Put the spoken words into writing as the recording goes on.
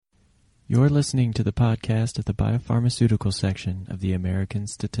You're listening to the podcast of the Biopharmaceutical section of the American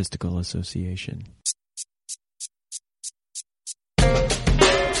Statistical Association.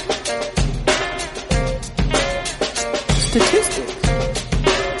 Statistics.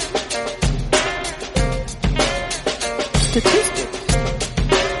 Statistics.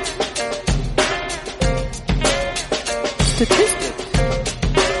 Statistics.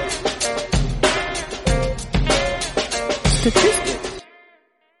 Statistics.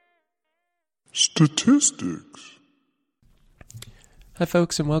 Statistics. Hi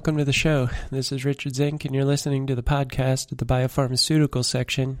folks, and welcome to the show. This is Richard Zink, and you're listening to the podcast of the Biopharmaceutical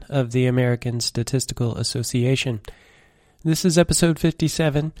section of the American Statistical Association. This is episode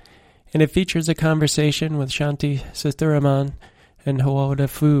 57, and it features a conversation with Shanti Sethuraman and Hooda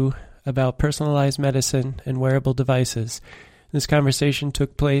Fu about personalized medicine and wearable devices. This conversation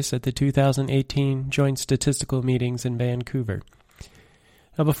took place at the 2018 Joint Statistical Meetings in Vancouver.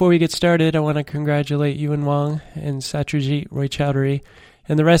 Now, before we get started, I want to congratulate Yuan Wang and Satyajit Roychowdhury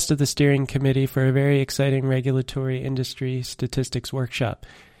and the rest of the steering committee for a very exciting regulatory industry statistics workshop,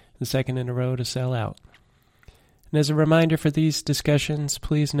 the second in a row to sell out. And as a reminder for these discussions,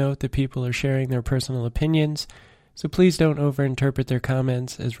 please note that people are sharing their personal opinions, so please don't overinterpret their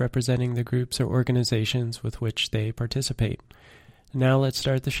comments as representing the groups or organizations with which they participate. Now let's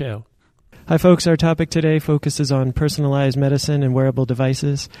start the show. Hi folks, our topic today focuses on personalized medicine and wearable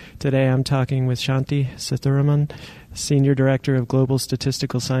devices. Today I'm talking with Shanti Sethuraman, Senior Director of Global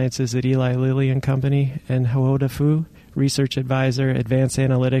Statistical Sciences at Eli Lilly and Company, and Hooda Fu, Research Advisor, Advanced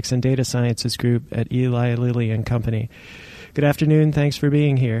Analytics and Data Sciences Group at Eli Lilly and Company. Good afternoon, thanks for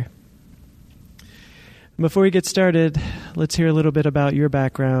being here. Before we get started, let's hear a little bit about your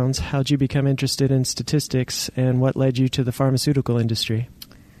backgrounds. How'd you become interested in statistics, and what led you to the pharmaceutical industry?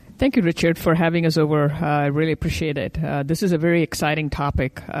 Thank you, Richard, for having us over. I really appreciate it. This is a very exciting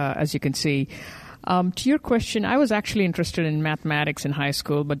topic, as you can see. To your question, I was actually interested in mathematics in high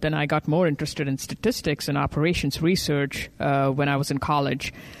school, but then I got more interested in statistics and operations research when I was in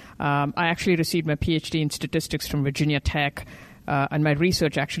college. I actually received my PhD in statistics from Virginia Tech, and my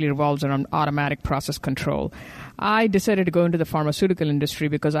research actually revolves around automatic process control. I decided to go into the pharmaceutical industry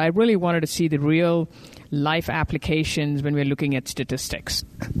because I really wanted to see the real life applications when we're looking at statistics.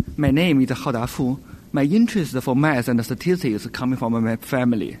 My name is Hooda Fu. My interest for math and statistics coming from my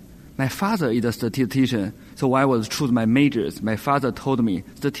family. My father is a statistician, so when I was choosing my majors, my father told me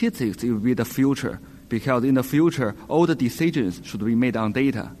statistics will be the future, because in the future, all the decisions should be made on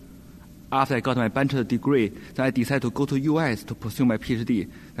data. After I got my bachelor's degree, then I decided to go to U.S. to pursue my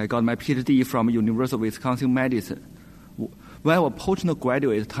PhD. I got my PhD from University of Wisconsin Madison. When I was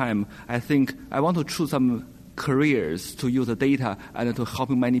postgraduate time, I think I want to choose some careers to use the data and to help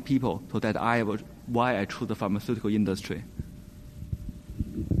many people, so that why I chose the pharmaceutical industry.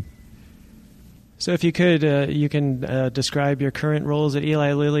 So if you could, you can describe your current roles at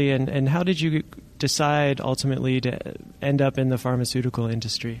Eli Lilly, and how did you decide ultimately to end up in the pharmaceutical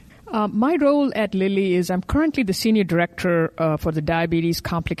industry? My role at Lilly is I'm currently the Senior Director for the Diabetes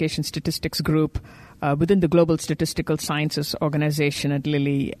Complication Statistics Group within the Global Statistical Sciences Organization at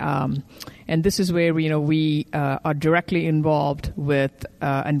Lilly. And this is where we are directly involved with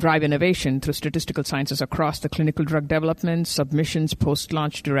and drive innovation through statistical sciences across the clinical drug development, submissions,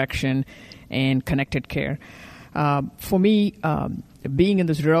 post-launch direction, and connected care. For me, being in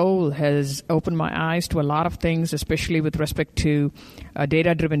this role has opened my eyes to a lot of things, especially with respect to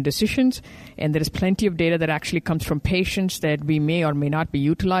data-driven decisions. And there is plenty of data that actually comes from patients that we may or may not be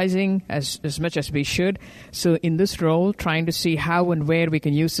utilizing as much as we should. So in this role, trying to see how and where we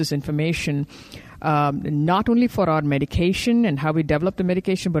can use this information, not only for our medication and how we develop the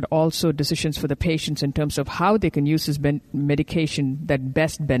medication, but also decisions for the patients in terms of how they can use this medication that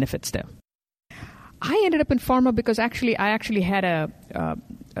best benefits them. I ended up in pharma because I actually had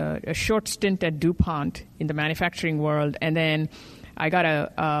a short stint at DuPont in the manufacturing world, and then I got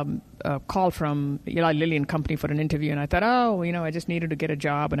a call from Eli Lilly and Company for an interview, and I thought, I just needed to get a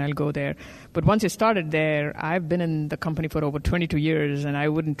job and I'll go there. But once I started there, I've been in the company for over 22 years, and I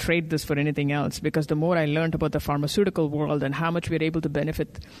wouldn't trade this for anything else, because the more I learned about the pharmaceutical world and how much we're able to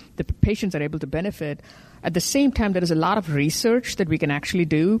benefit, the patients are able to benefit, at the same time there is a lot of research that we can actually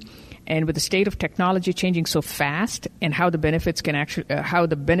do. And with the state of technology changing so fast, and how the benefits can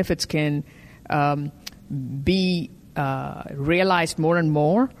be realized more and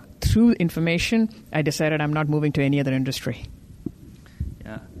more through information, I decided I'm not moving to any other industry.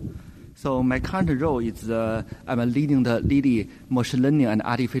 Yeah. So my current role is I'm leading the Lilly Machine Learning and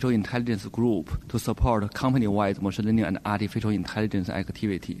Artificial Intelligence group to support company-wide machine learning and artificial intelligence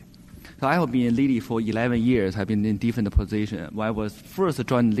activity. So I have been in Lilly for 11 years. I've been in different positions. When I was first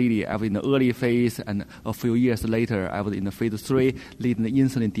joined Lilly, I was in the early phase, and a few years later, I was in the phase 3, leading the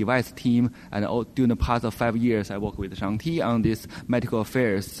insulin device team. And during the past 5 years, I worked with Shanti on this medical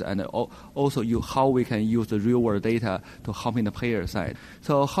affairs, and also how we can use the real-world data to help in the payer side.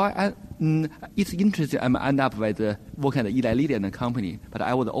 So it's interesting. I'm end up with working at Eli Lilly and the company, but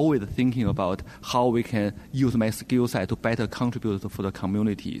I was always thinking about how we can use my skill set to better contribute for the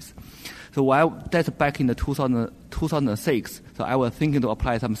communities. So that's back in the 2006. So I was thinking to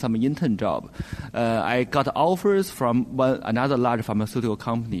apply some intern job. I got offers from another large pharmaceutical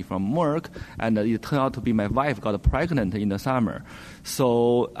company from Merck, and it turned out to be my wife got pregnant in the summer.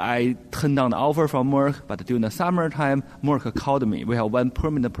 So I turned down the offer from Merck, but during the summertime, Merck called me. We have one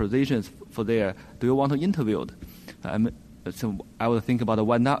permanent position for there. Do you want to interview? So I was thinking about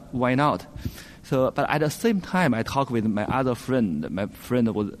why not? So, but at the same time, I talked with my other friend. My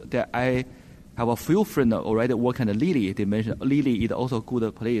friend was there. I have a few friends already working at Lilly. They mentioned Lilly is also a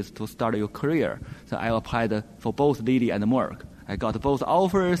good place to start your career. So I applied for both Lilly and Merck. I got both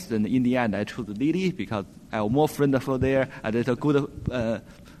offers, and in the end, I chose Lilly because I have more friends for there, and it's a good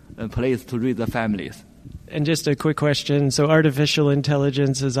place to raise the families. And just a quick question. So artificial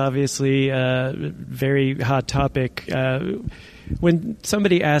intelligence is obviously a very hot topic. When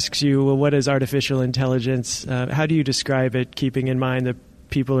somebody asks you, well, what is artificial intelligence, how do you describe it, keeping in mind that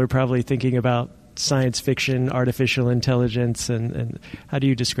people are probably thinking about science fiction, artificial intelligence, and how do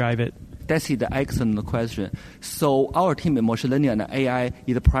you describe it? That's the excellent question. So our team in machine learning and AI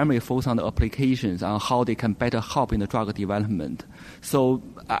is primarily focused on the applications on how they can better help in the drug development. So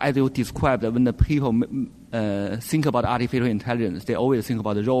as you described, when the people think about artificial intelligence, they always think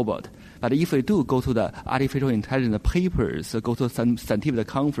about the robot. But if we do go to the artificial intelligence papers, go to some scientific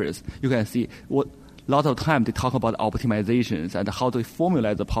conference, you can see a lot of time they talk about optimizations and how to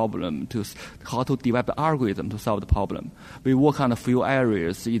formulate the problem, how to develop the algorithm to solve the problem. We work on a few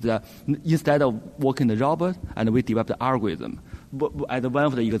areas. Instead of working the robot, and we develop the algorithm. As one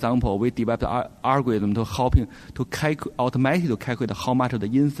of the example, we developed the algorithm to helping to automatically calculate how much of the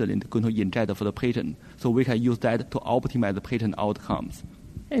insulin is going to inject for the patient, so we can use that to optimize the patient outcomes.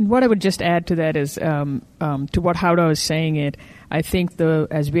 And what I would just add to that is, to what Howda was saying, I think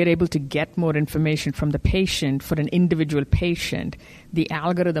as we're able to get more information from the patient for an individual patient, the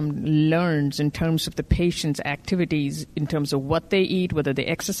algorithm learns in terms of the patient's activities, in terms of what they eat, whether they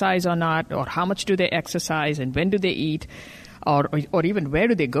exercise or not, or how much do they exercise and when do they eat, or even where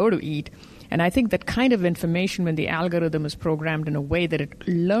do they go to eat. And I think that kind of information, when the algorithm is programmed in a way that it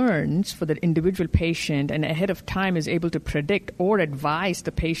learns for the individual patient and ahead of time is able to predict or advise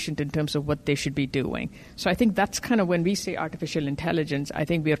the patient in terms of what they should be doing. So I think that's kind of when we say artificial intelligence, I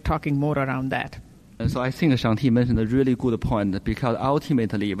think we are talking more around that. So I think Shanti mentioned a really good point, because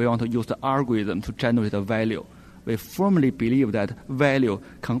ultimately we want to use the algorithm to generate a value. We firmly believe that value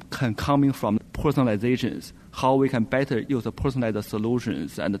can come from personalizations, how we can better use the personalized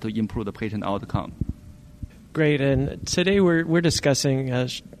solutions and to improve the patient outcome. Great. And today we're discussing,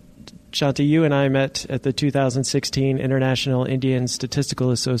 Shanti, you and I met at the 2016 International Indian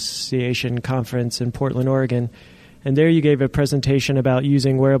Statistical Association Conference in Portland, Oregon. And there you gave a presentation about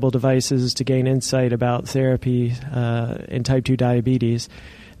using wearable devices to gain insight about therapy in type 2 diabetes.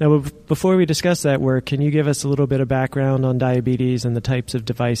 Now, before we discuss that work, can you give us a little bit of background on diabetes and the types of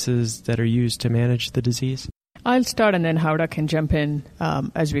devices that are used to manage the disease? I'll start, and then Howda can jump in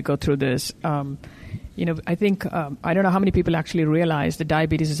as we go through this. I think, I don't know how many people actually realize that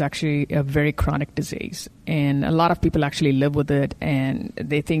diabetes is actually a very chronic disease. And a lot of people actually live with it, and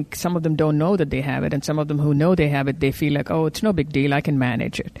they think, some of them don't know that they have it, and some of them who know they have it, they feel like, oh, it's no big deal, I can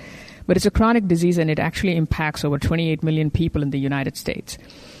manage it. But it's a chronic disease, and it actually impacts over 28 million people in the United States.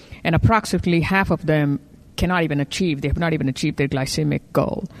 And approximately half of them they have not even achieved their glycemic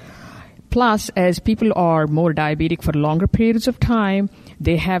goal. Plus, as people are more diabetic for longer periods of time,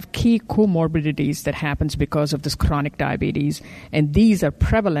 they have key comorbidities that happens because of this chronic diabetes. And these are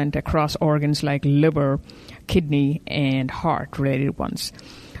prevalent across organs like liver, kidney, and heart-related ones.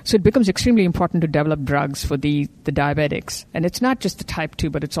 So it becomes extremely important to develop drugs for the diabetics. And it's not just the type 2,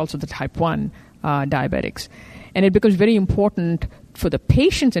 but it's also the type 1 diabetics. And it becomes very important for the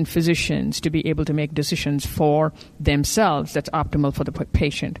patients and physicians to be able to make decisions for themselves that's optimal for the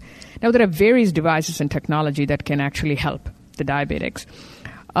patient. Now, there are various devices and technology that can actually help the diabetics.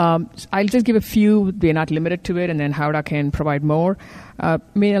 I'll just give a few. We're not limited to it, and then Howda can provide more.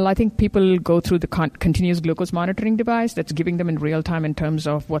 I think people go through the continuous glucose monitoring device that's giving them in real time in terms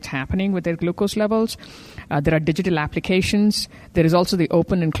of what's happening with their glucose levels. There are digital applications. There is also the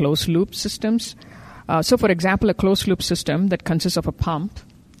open and closed loop systems. So, for example, a closed-loop system that consists of a pump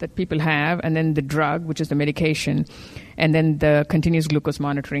that people have, and then the drug, which is the medication, and then the continuous glucose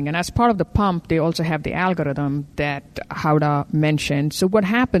monitoring. And as part of the pump, they also have the algorithm that Howda mentioned. So what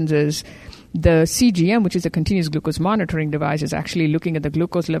happens is the CGM, which is a continuous glucose monitoring device, is actually looking at the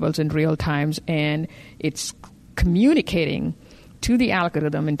glucose levels in real time, and it's communicating to the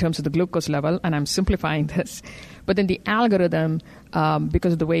algorithm in terms of the glucose level, and I'm simplifying this. But then the algorithm,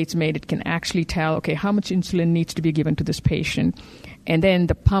 because of the way it's made, it can actually tell, okay, how much insulin needs to be given to this patient. And then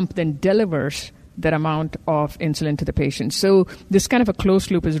the pump then delivers that amount of insulin to the patient. So this kind of a closed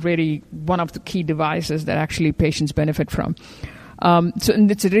loop is really one of the key devices that actually patients benefit from.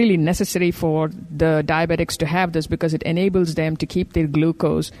 And it's really necessary for the diabetics to have this because it enables them to keep their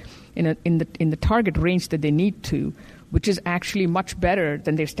glucose in the target range that they need to, which is actually much better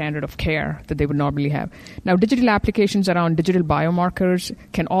than their standard of care that they would normally have. Now, digital applications around digital biomarkers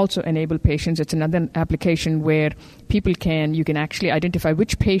can also enable patients. It's another application where you can actually identify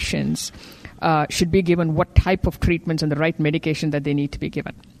which patients should be given what type of treatments and the right medication that they need to be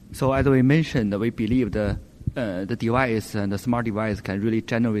given. So as we mentioned, we believe the device and the smart device can really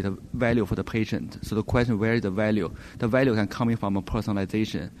generate a value for the patient. So the question, where is the value? The value can come from a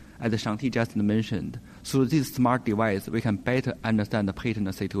personalization. As Shanti just mentioned, through this smart device, we can better understand the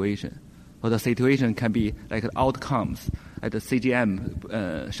patient situation. So the situation can be like outcomes. At the CGM,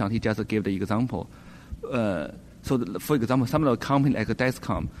 Shanti just gave the example. For example, some of the companies like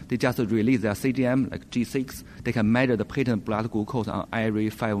Dexcom, they just release their CGM, like G6. They can measure the patient blood glucose on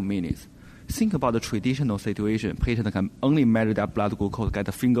every 5 minutes. Think about the traditional situation. Patient can only measure their blood glucose, get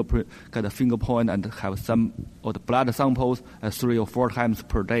a finger point, and have some of the blood samples 3 or 4 times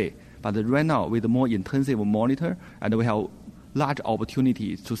per day. But right now, with a more intensive monitor, and we have large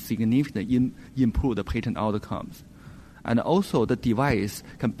opportunities to significantly improve the patient outcomes. And also, the device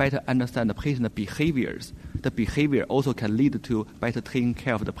can better understand the patient behaviors. The behavior also can lead to better taking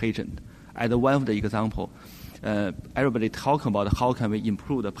care of the patient. As one of the example, everybody talking about how can we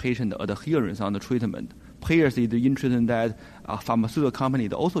improve the patient adherence on the treatment. Payers is interested in that. Pharmaceutical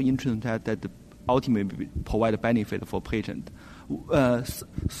companies are also interested in that ultimately provide a benefit for patient.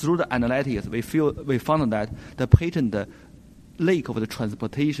 Through the analytics, we found that the patient lack of the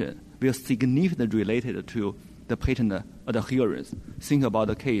transportation will significantly related to the patient adherence. Think about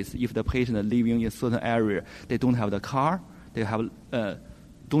the case if the patient living in a certain area, they don't have the car, they have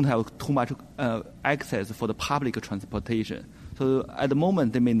don't have too much access for the public transportation. So at the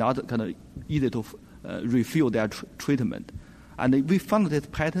moment, they may not kind of easy to refill their treatment. And we found this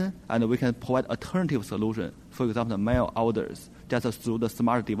pattern, and we can provide alternative solution. For example, mail orders, just through the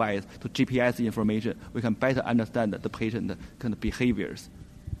smart device to GPS information, we can better understand the patient kind of behaviors.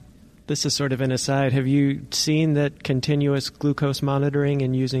 This is sort of an aside. Have you seen that continuous glucose monitoring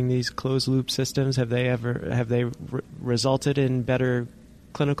and using these closed-loop systems, have they resulted in better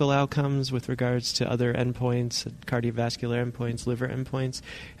clinical outcomes with regards to other endpoints, cardiovascular endpoints, liver endpoints?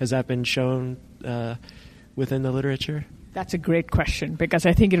 Has that been shown within the literature? That's a great question, because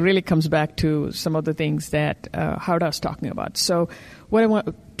I think it really comes back to some of the things that Howda is talking about. So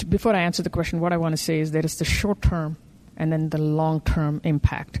before I answer the question, what I want to say is there is the short-term and then the long-term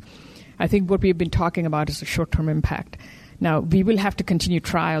impact. I think what we've been talking about is the short-term impact. Now, we will have to continue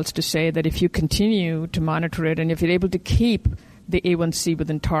trials to say that if you continue to monitor it and if you're able to keep the A1C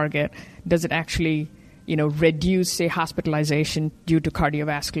within target, does it actually, reduce, say, hospitalization due to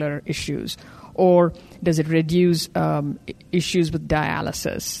cardiovascular issues? Or does it reduce issues with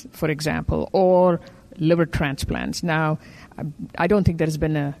dialysis, for example, or liver transplants? Now, I don't think there has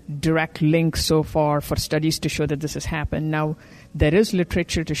been a direct link so far for studies to show that this has happened. Now, there is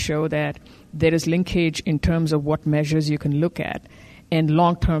literature to show that there is linkage in terms of what measures you can look at. And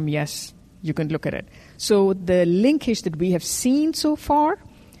long-term, yes, you can look at it. So the linkage that we have seen so far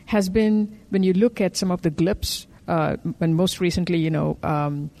has been when you look at some of the GLPs, and most recently,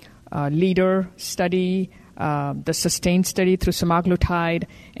 LEADER study, the SUSTAIN study through semaglutide,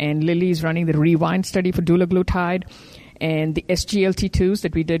 and Lilly is running the REWIND study for dulaglutide, and the SGLT2s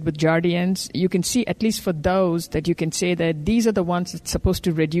that we did with Jardiance. You can see, at least for those, that you can say that these are the ones that's supposed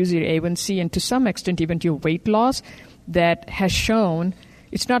to reduce your A1C and to some extent even to your weight loss, that has shown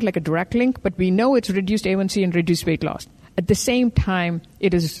it's not like a direct link, but we know it's reduced A1C and reduced weight loss. At the same time,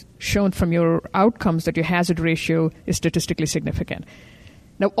 it is shown from your outcomes that your hazard ratio is statistically significant.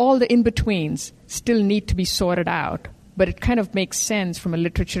 Now, all the in-betweens still need to be sorted out, but it kind of makes sense from a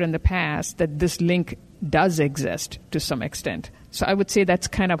literature in the past that this link does exist to some extent. So I would say that's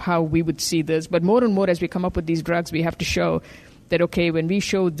kind of how we would see this. But more and more as we come up with these drugs, we have to show that, okay, when we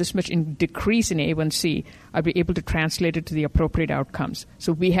show this much decrease in A1C, I'll be able to translate it to the appropriate outcomes.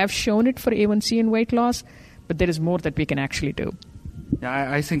 So we have shown it for A1C and weight loss, but there is more that we can actually do.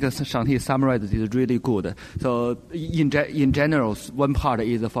 Yeah, I think Shanti summarized it really good. So in general, one part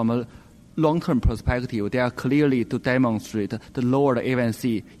is from a long-term perspective, they are clearly to demonstrate the lowered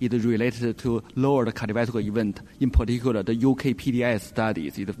A1C is related to lowered cardiovascular event. In particular, the UK PDS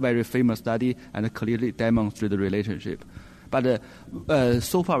studies is a very famous study and clearly demonstrate the relationship. But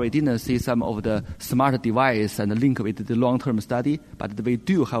so far we didn't see some of the smart device and link with the long-term study, but we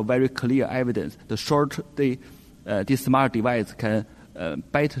do have very clear evidence. This smart device can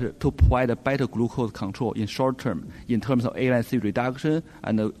better to provide a better glucose control in short term in terms of A1C reduction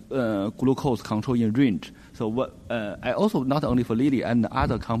and glucose control in range. So I also not only for Lilly and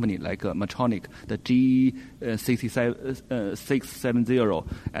other company like Medtronic, the G670,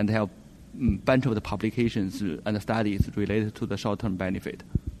 and have bunch of the publications and studies related to the short-term benefit.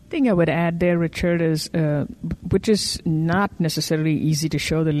 Thing I would add there, Richard, is which is not necessarily easy to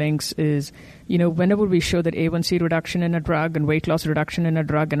show the links is, whenever we show that A1C reduction in a drug and weight loss reduction in a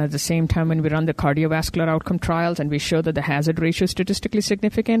drug, and at the same time when we run the cardiovascular outcome trials and we show that the hazard ratio is statistically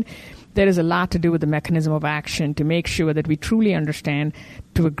significant, there is a lot to do with the mechanism of action to make sure that we truly understand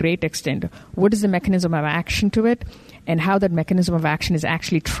to a great extent what is the mechanism of action to it and how that mechanism of action is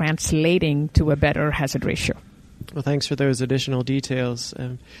actually translating to a better hazard ratio. Well, thanks for those additional details.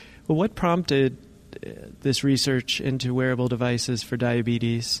 What prompted this research into wearable devices for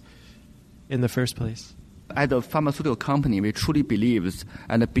diabetes in the first place? As a pharmaceutical company, we truly believe,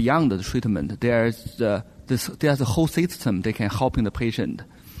 and beyond the treatment, there's a whole system that can help the patient.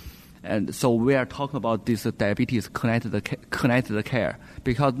 And so we are talking about this diabetes connected care,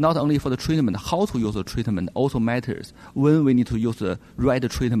 because not only for the treatment, how to use the treatment also matters. When we need to use the right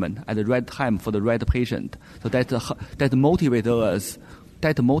treatment at the right time for the right patient. So that motivates us.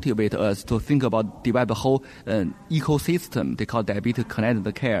 That motivates us to think about develop a whole ecosystem they call diabetes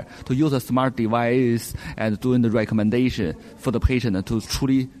connected care, to use a smart device and doing the recommendation for the patient to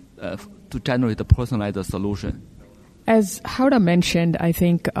truly to generate a personalized solution. As Howda mentioned, I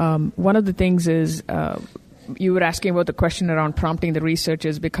think one of the things is you were asking about the question around prompting the research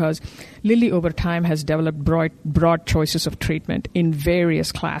is because Lilly over time has developed broad choices of treatment in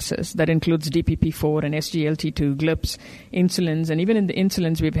various classes. That includes DPP-4 and SGLT2, GLPs, insulins, and even in the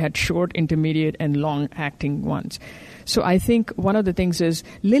insulins we've had short, intermediate, and long-acting ones. So I think one of the things is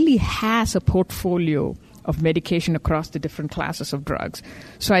Lilly has a portfolio of medication across the different classes of drugs.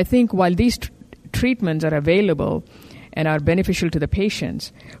 So I think while these treatments are available and are beneficial to the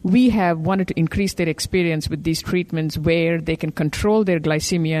patients, we have wanted to increase their experience with these treatments where they can control their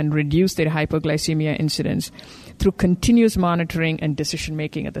glycemia and reduce their hypoglycemia incidence through continuous monitoring and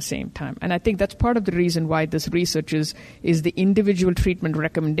decision-making at the same time. And I think that's part of the reason why this research is the individual treatment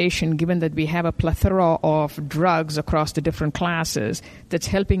recommendation, given that we have a plethora of drugs across the different classes that's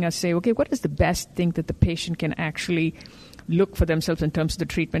helping us say, okay, what is the best thing that the patient can actually look for themselves in terms of the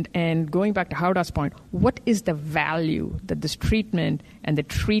treatment? And going back to Howda's point, what is the value that this treatment and the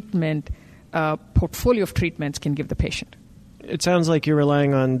treatment portfolio of treatments can give the patient? It sounds like you're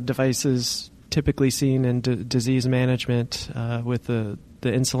relying on devices typically seen in disease management with the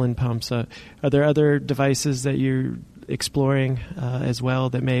insulin pumps. Are there other devices that you're exploring as well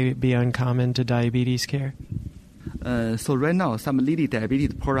that may be uncommon to diabetes care? So right now, some Lilly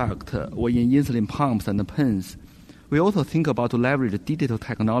diabetes product were in insulin pumps and pens. We also think about to leverage digital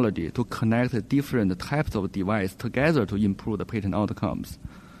technology to connect different types of devices together to improve the patient outcomes.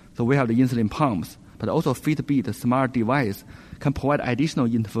 So we have the insulin pumps, but also Fitbit, the smart device, can provide additional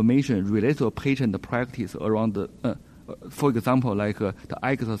information related to a patient practice around the, for example, like the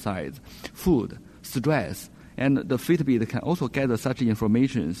exercise, food, stress, and the Fitbit can also gather such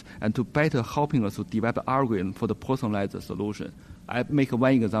information and to better helping us to develop algorithm for the personalized solution. I make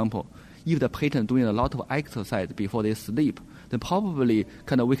one example. If the patient doing a lot of exercise before they sleep, then probably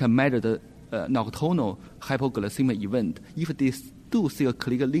we can measure the nocturnal hypoglycemic event. If they do see a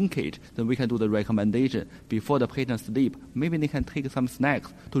clear linkage, then we can do the recommendation before the patient sleep. Maybe they can take some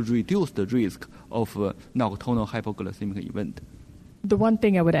snacks to reduce the risk of nocturnal hypoglycemic event. The one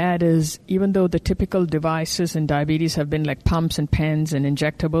thing I would add is even though the typical devices in diabetes have been like pumps and pens and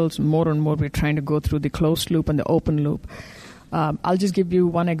injectables, more and more we're trying to go through the closed loop and the open loop. I'll just give you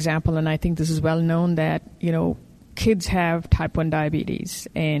one example, and I think this is well known that, kids have type 1 diabetes,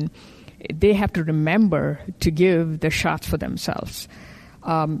 and they have to remember to give the shots for themselves.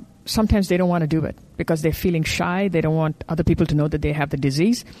 Sometimes they don't want to do it because they're feeling shy. They don't want other people to know that they have the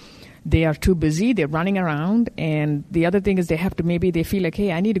disease. They are too busy. They're running around. And the other thing is they feel like,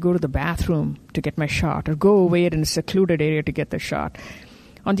 hey, I need to go to the bathroom to get my shot or go away in a secluded area to get the shot.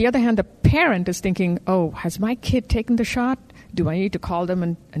 On the other hand, the parent is thinking, oh, has my kid taken the shot? Do I need to call them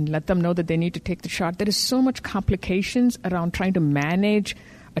and let them know that they need to take the shot? There is so much complications around trying to manage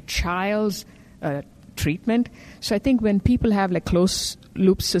a child's treatment. So I think when people have like closed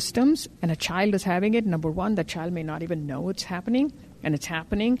loop systems and a child is having it, number one, the child may not even know it's happening, and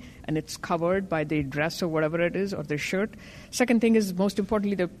it's covered by the dress or whatever it is, or their shirt. Second thing is, most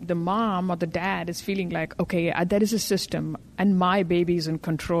importantly, the mom or the dad is feeling like, okay, there is a system and my baby is in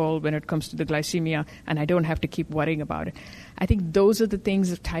control when it comes to the glycemia, and I don't have to keep worrying about it. I think those are the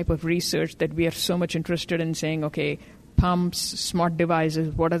things, the type of research that we are so much interested in saying, okay, pumps, smart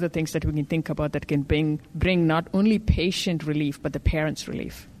devices, what are the things that we can think about that can bring not only patient relief, but the parents'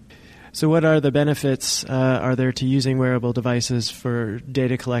 relief? So what are the benefits are there to using wearable devices for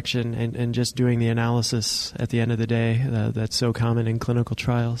data collection and just doing the analysis at the end of the day that's so common in clinical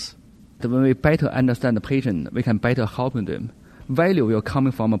trials? When we better understand the patient, we can better help them. Value will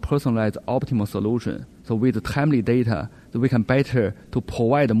come from a personalized optimal solution. So with timely data, we can better to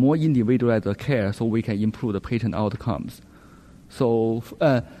provide more individualized care so we can improve the patient outcomes. So,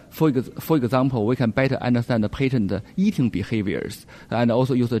 for example, we can better understand the patient eating behaviors and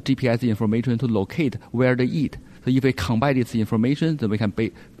also use the GPS information to locate where they eat. So if we combine this information, then we can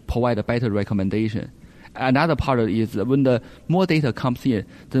provide a better recommendation. Another part is when the more data comes in,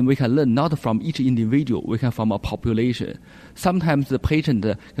 then we can learn not from each individual, we can from a population. Sometimes the patient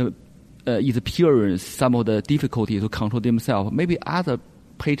is experiencing some of the difficulty to control themselves. Maybe other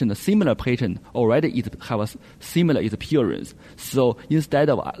patient, similar patient already have a similar experience. So instead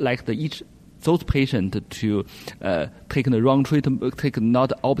of those patients to take the wrong treatment, take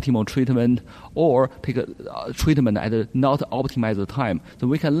not optimal treatment, or take a treatment at not optimized time, so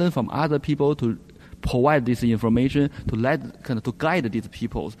we can learn from other people to provide this information to guide these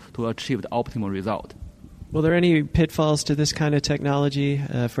people to achieve the optimal result. Well, are there any pitfalls to this kind of technology?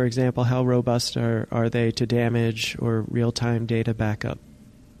 For example, how robust are they to damage or real-time data backup?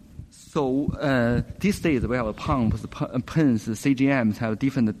 So these days we have pumps, pens, CGMs have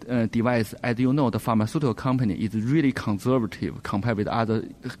different devices. As you know, the pharmaceutical company is really conservative compared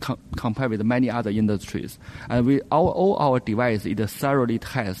with many other industries. And all our devices is thoroughly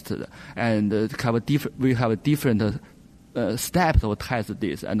tested, and we have different steps of test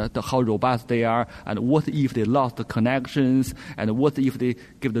this, and how robust they are, and what if they lost the connections, and what if they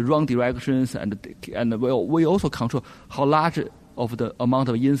give the wrong directions, and we also control how large of the amount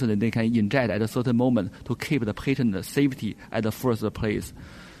of insulin they can inject at a certain moment to keep the patient safety at the first place.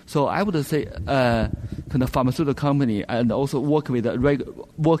 So I would say the pharmaceutical company and also working with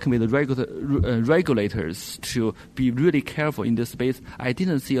regulators to be really careful in this space. I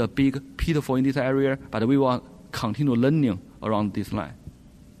didn't see a big pitfall in this area, but we want continue learning around this line.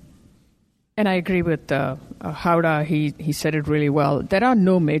 And I agree with Howda. He said it really well. There are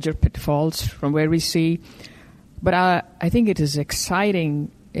no major pitfalls from where we see. But I think it is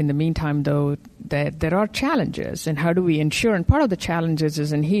exciting in the meantime, though, that there are challenges. And how do we ensure? And part of the challenges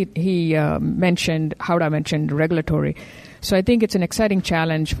is, and Howda mentioned regulatory. So I think it's an exciting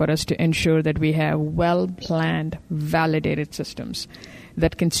challenge for us to ensure that we have well-planned, validated systems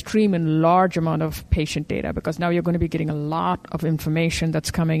that can stream in large amount of patient data, because now you're going to be getting a lot of information that's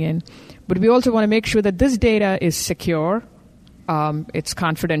coming in. But we also want to make sure that this data is secure, it's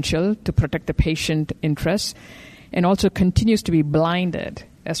confidential to protect the patient interests, and also continues to be blinded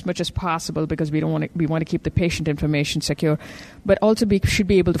as much as possible, because we want to keep the patient information secure, but also should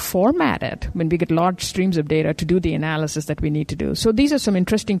be able to format it when we get large streams of data to do the analysis that we need to do. So these are some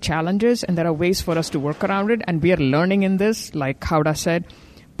interesting challenges, and there are ways for us to work around it, and we are learning in this, like Howda said.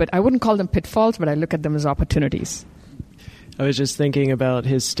 But I wouldn't call them pitfalls, but I look at them as opportunities. I was just thinking about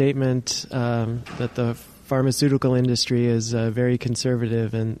his statement that the pharmaceutical industry is very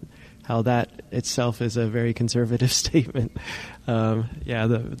conservative, and how that itself is a very conservative statement.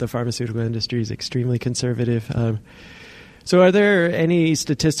 The pharmaceutical industry is extremely conservative. So are there any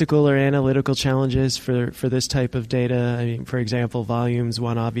statistical or analytical challenges for this type of data? I mean, for example, volume's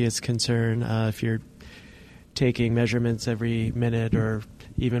one obvious concern. If you're taking measurements every minute or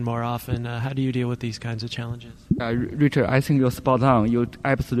even more often, how do you deal with these kinds of challenges? Richard, I think you're spot on. You're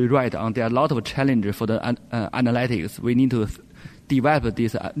absolutely right. There are a lot of challenges for the analytics. We need to develop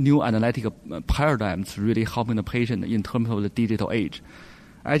these new analytical paradigms, really helping the patient in terms of the digital age.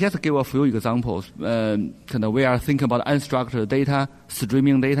 I just give a few examples. We are thinking about unstructured data,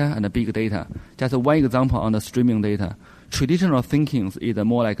 streaming data, and big data. Just one example on the streaming data. Traditional thinking is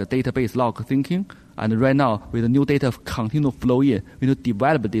more like a database log thinking, and right now, with the new data continue to flow in, we need to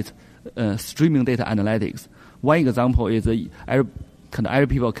develop this streaming data analytics. One example is every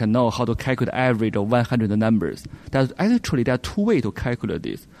people can know how to calculate average of 100 numbers. There are two ways to calculate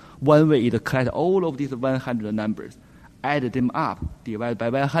this. One way is to collect all of these 100 numbers. add them up, divide by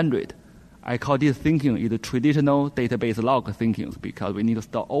 100. I call this thinking is traditional database log thinking because we need to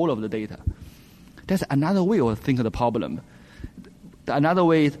store all of the data. That's another way of thinking the problem. Another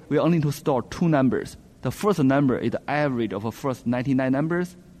way is we only need to store two numbers. The first number is the average of the first 99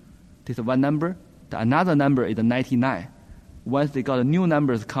 numbers. This is one number. Another number is 99. Once they got new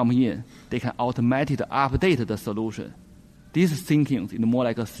numbers come in, they can automatically update the solution. This thinking is more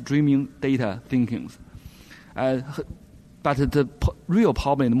like a streaming data thinking. But the real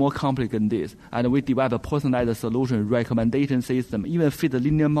problem is more complex than this. And we develop a personalized solution recommendation system, even fit the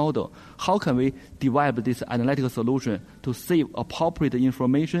linear model. How can we develop this analytical solution to save appropriate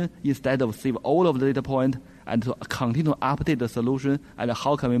information instead of save all of the data points and to continue to update the solution? And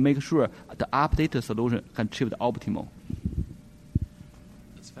how can we make sure the updated solution can achieve the optimal?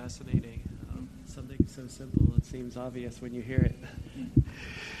 That's fascinating. Something so simple, it seems obvious when you hear it.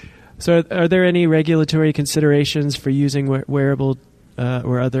 So are there any regulatory considerations for using wearable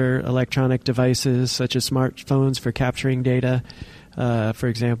or other electronic devices such as smartphones for capturing data? For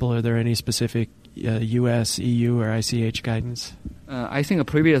example, are there any specific US, EU, or ICH guidance? I think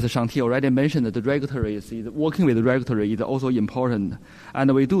previous Shanti already mentioned that the regulatory working with the regulatory is also important.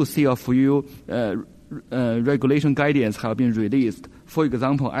 And we do see a few regulation guidance have been released. For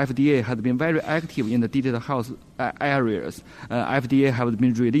example, FDA has been very active in the digital health areas. FDA has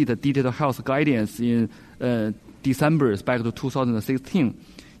been released the digital health guidance in December back to 2016.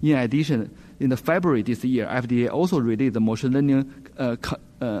 In addition, in February this year, FDA also released the machine learning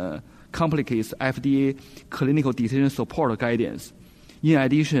complicates FDA clinical decision support guidance. In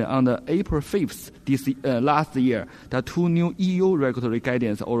addition, on the April 5th last year, the two new EU regulatory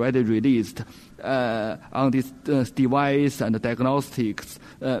guidance already released on this device and diagnostics.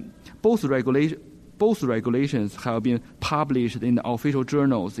 Both regulations have been published in the official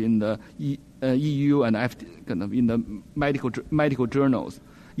journals in the EU and in the medical journals.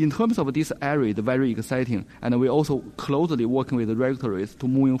 In terms of this area, it's very exciting, and we're also closely working with the regulators to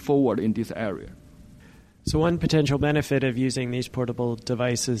moving forward in this area. So one potential benefit of using these portable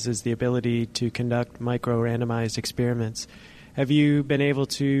devices is the ability to conduct micro-randomized experiments. Have you been able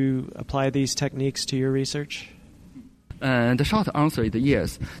to apply these techniques to your research? The short answer is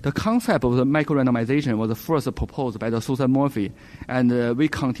yes. The concept of the micro-randomization was first proposed by Susan Murphy, and we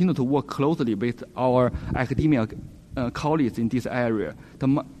continue to work closely with our academia colleagues in this area.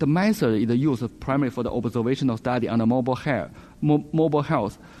 The method is used primarily for the observational study on the mobile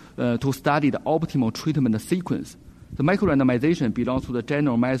health to study the optimal treatment sequence. The micro-randomization belongs to the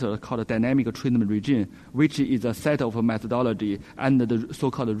general method called dynamic treatment regime, which is a set of methodology and the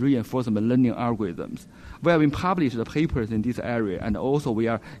so-called reinforcement learning algorithms. We have been published papers in this area, and also we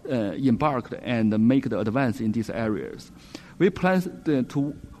are embarked and make the advance in these areas. We plan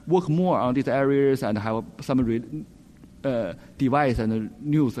to work more on these areas and have some device and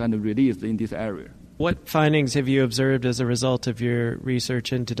news and release in this area. What findings have you observed as a result of your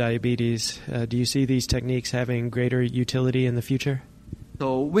research into diabetes? Do you see these techniques having greater utility in the future?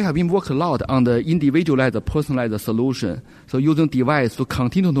 So we have been working a lot on the individualized, personalized solution. So using device to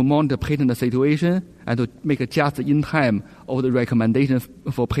continue to monitor patient situation and to make just in time of the recommendation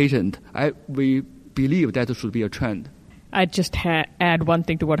for patient. We believe that should be a trend. I'd just add one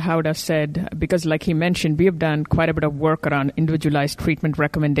thing to what Howard has said, because like he mentioned, we have done quite a bit of work around individualized treatment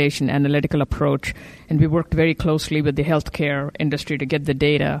recommendation, analytical approach, and we worked very closely with the healthcare industry to get the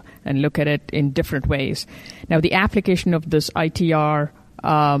data and look at it in different ways. Now, the application of this ITR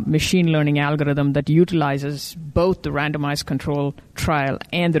machine learning algorithm that utilizes both the randomized control trial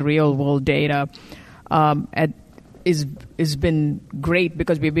and the real-world data is been great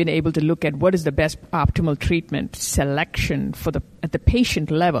because we've been able to look at what is the best optimal treatment selection at the patient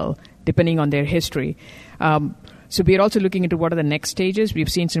level, depending on their history. So we're also looking into what are the next stages. We've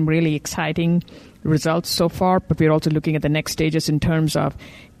seen some really exciting results so far, but we're also looking at the next stages in terms of,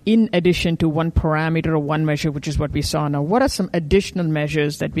 in addition to one parameter or one measure, which is what we saw now, what are some additional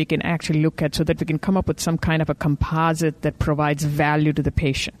measures that we can actually look at so that we can come up with some kind of a composite that provides value to the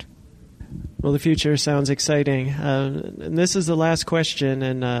patient? Well, the future sounds exciting. And this is the last question,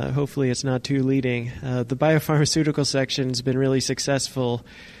 and hopefully it's not too leading. The biopharmaceutical section has been really successful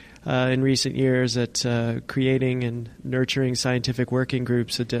in recent years at creating and nurturing scientific working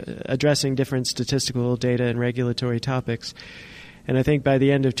groups addressing different statistical data and regulatory topics. And I think by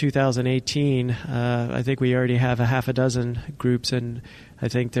the end of 2018, I think we already have a half a dozen groups, and I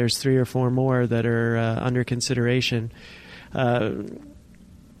think there's 3 or 4 more that are under consideration.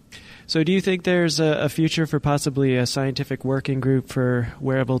 So do you think there's a future for possibly a scientific working group for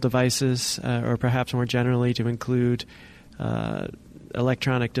wearable devices, or perhaps more generally to include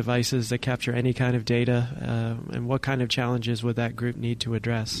electronic devices that capture any kind of data, and what kind of challenges would that group need to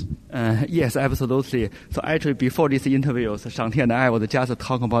address? Yes, absolutely. So actually, before this interview, Shangti and I was just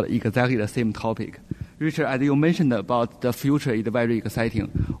talking about exactly the same topic. Richard, as you mentioned about the future is very exciting.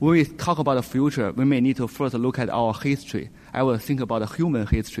 When we talk about the future, we may need to first look at our history. I will think about the human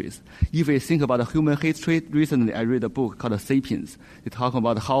histories. If we think about the human history, recently I read a book called Sapiens. They talk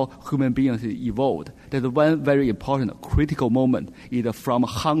about how human beings evolved. There's one very important critical moment is from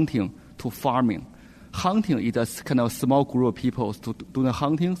hunting to farming. Hunting is a kind of small group of people to do the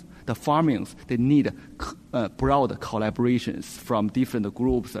hunting. The farmings, they need broad collaborations from different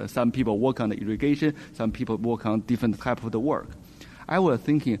groups. Some people work on the irrigation, some people work on different type of the work. I was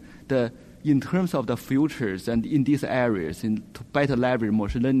thinking that in terms of the futures and in these areas, to better leverage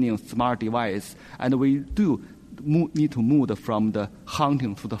machine learning, smart device, and we do need to move from the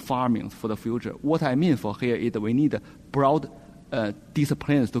hunting to the farming for the future. What I mean for here is we need broad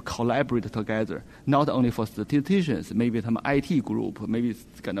disciplines to collaborate together, not only for statisticians, maybe some IT group, maybe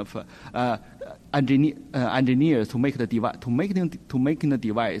kind of engineers to make the device, to making the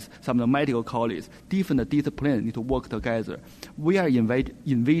device. Some of the medical colleagues, different disciplines need to work together. We are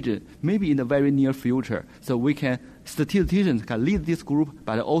envision maybe in the very near future, so statisticians can lead this group,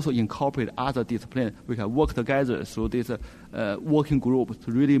 but also incorporate other disciplines. We can work together through this working group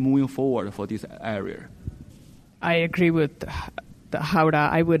to really moving forward for this area. I agree with Howda.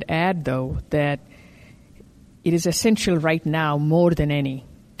 I would add, though, that it is essential right now more than any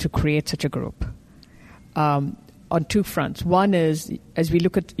to create such a group on two fronts. One is, as we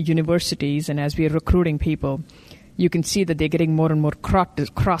look at universities and as we are recruiting people, you can see that they're getting more and more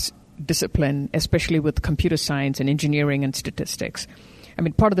cross-discipline, especially with computer science and engineering and statistics. I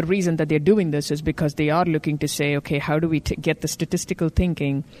mean, part of the reason that they're doing this is because they are looking to say, okay, how do we get the statistical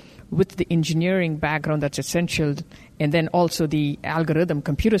thinking with the engineering background that's essential, and then also the algorithm,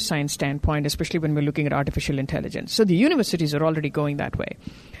 computer science standpoint, especially when we're looking at artificial intelligence. So the universities are already going that way.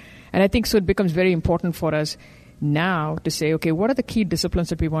 And I think so it becomes very important for us now to say, okay, what are the key disciplines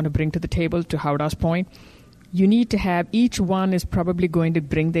that we want to bring to the table? To Howda's point, you need to have, each one is probably going to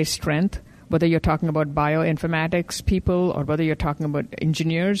bring their strength, whether you're talking about bioinformatics people or whether you're talking about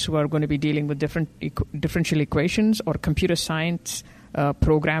engineers who are going to be dealing with different differential equations, or computer science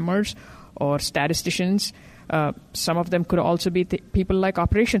programmers or statisticians. Some of them could also be people like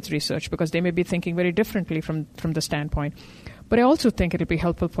operations research, because they may be thinking very differently from the standpoint. But I also think it would be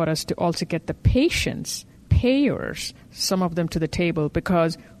helpful for us to also get the payers, some of them to the table,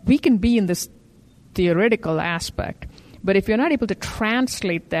 because we can be in this theoretical aspect. But if you're not able to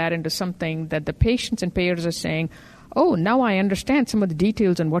translate that into something that the patients and payers are saying, oh, now I understand some of the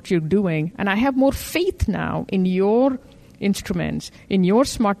details and what you're doing, and I have more faith now in your instruments, in your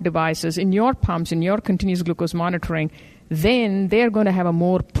smart devices, in your pumps, in your continuous glucose monitoring, then they're going to have a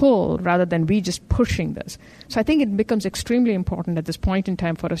more pull rather than we just pushing this. So I think it becomes extremely important at this point in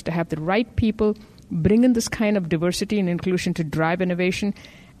time for us to have the right people bring in this kind of diversity and inclusion to drive innovation.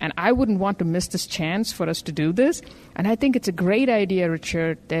 And I wouldn't want to miss this chance for us to do this. And I think it's a great idea,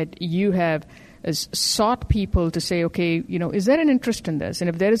 Richard, that you have sought people to say, okay, is there an interest in this? And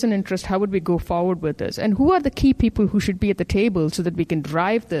if there is an interest, how would we go forward with this? And who are the key people who should be at the table so that we can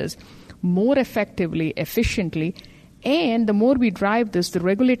drive this more effectively, efficiently? And the more we drive this, the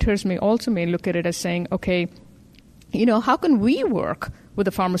regulators may look at it as saying, okay, how can we work with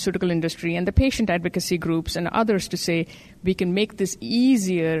the pharmaceutical industry and the patient advocacy groups and others to say we can make this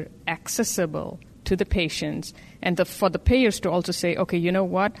easier, accessible to the patients, and for the payers to also say, okay, you know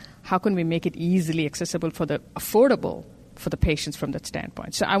what? How can we make it easily accessible affordable for the patients from that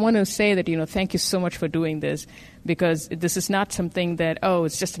standpoint? So I want to say that, thank you so much for doing this, because this is not something that,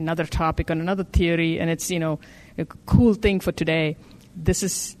 it's just another topic on another theory and it's, a cool thing for today. This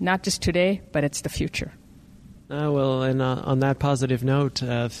is not just today, but it's the future. Well, and on that positive note,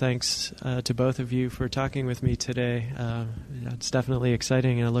 thanks to both of you for talking with me today. It's definitely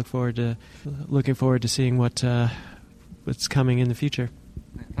exciting, and I looking forward to seeing what's coming in the future.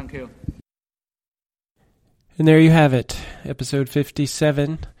 Thank you. And there you have it, episode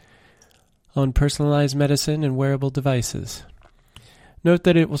 57 on personalized medicine and wearable devices. Note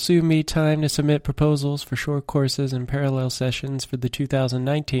that it will soon be time to submit proposals for short courses and parallel sessions for the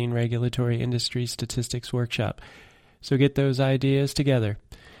 2019 Regulatory Industry Statistics Workshop, so get those ideas together.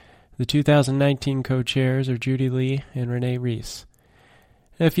 The 2019 co-chairs are Judy Lee and Renee Reese.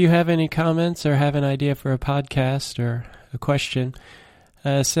 If you have any comments or have an idea for a podcast or a question,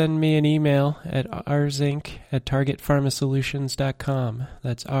 send me an email at rzinc@targetpharmasolutions.com.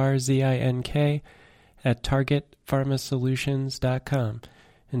 That's RZINK @targetpharmasolutions.com.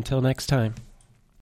 Until next time.